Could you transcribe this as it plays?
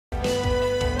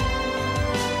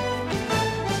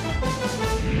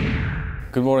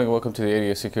Good morning and welcome to the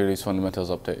ADS Securities Fundamentals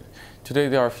Update. Today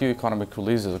there are a few economic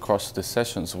releases across the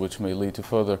sessions which may lead to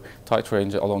further tight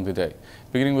range along the day.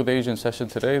 Beginning with the Asian session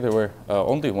today, there were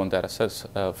only one data set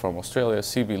from Australia.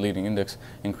 CB leading index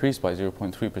increased by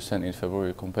 0.3% in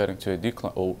February comparing to a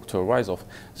decline to a rise of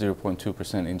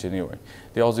 0.2% in January.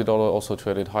 The Aussie dollar also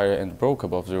traded higher and broke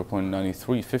above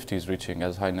 0.9350s, reaching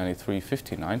as high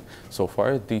 93.59. So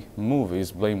far, the move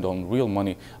is blamed on real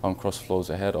money on cross flows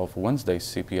ahead of Wednesday's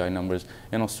CPI numbers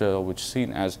in Australia, which is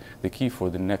seen as the key for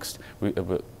the next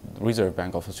Reserve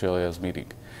Bank of Australia's meeting.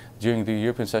 During the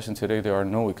European session today, there are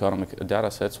no economic data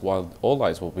sets, while all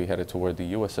eyes will be headed toward the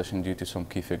US session due to some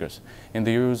key figures. In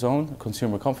the Eurozone,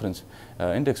 consumer confidence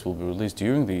index will be released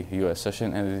during the US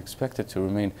session and is expected to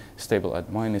remain stable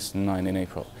at -9 in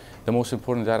April. The most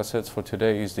important data sets for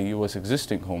today is the US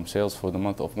existing home sales for the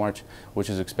month of March, which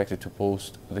is expected to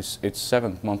post its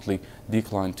seventh monthly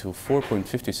decline to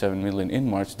 4.57 million in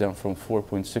March, down from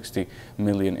 4.60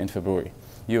 million in February.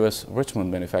 US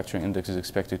Richmond Manufacturing Index is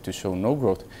expected to show no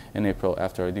growth in April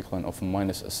after a decline of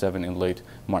 -7 in late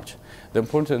March. The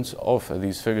importance of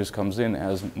these figures comes in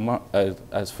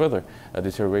as further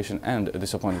deterioration and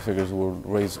disappointing figures will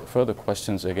raise further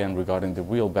questions again regarding the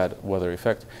real bad weather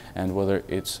effect and whether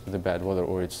it's the bad weather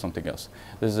or it's something else.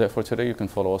 This is it for today. You can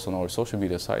follow us on our social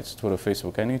media sites, Twitter,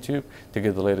 Facebook and YouTube to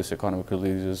get the latest economic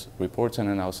releases, reports and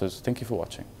analysis. Thank you for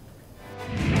watching.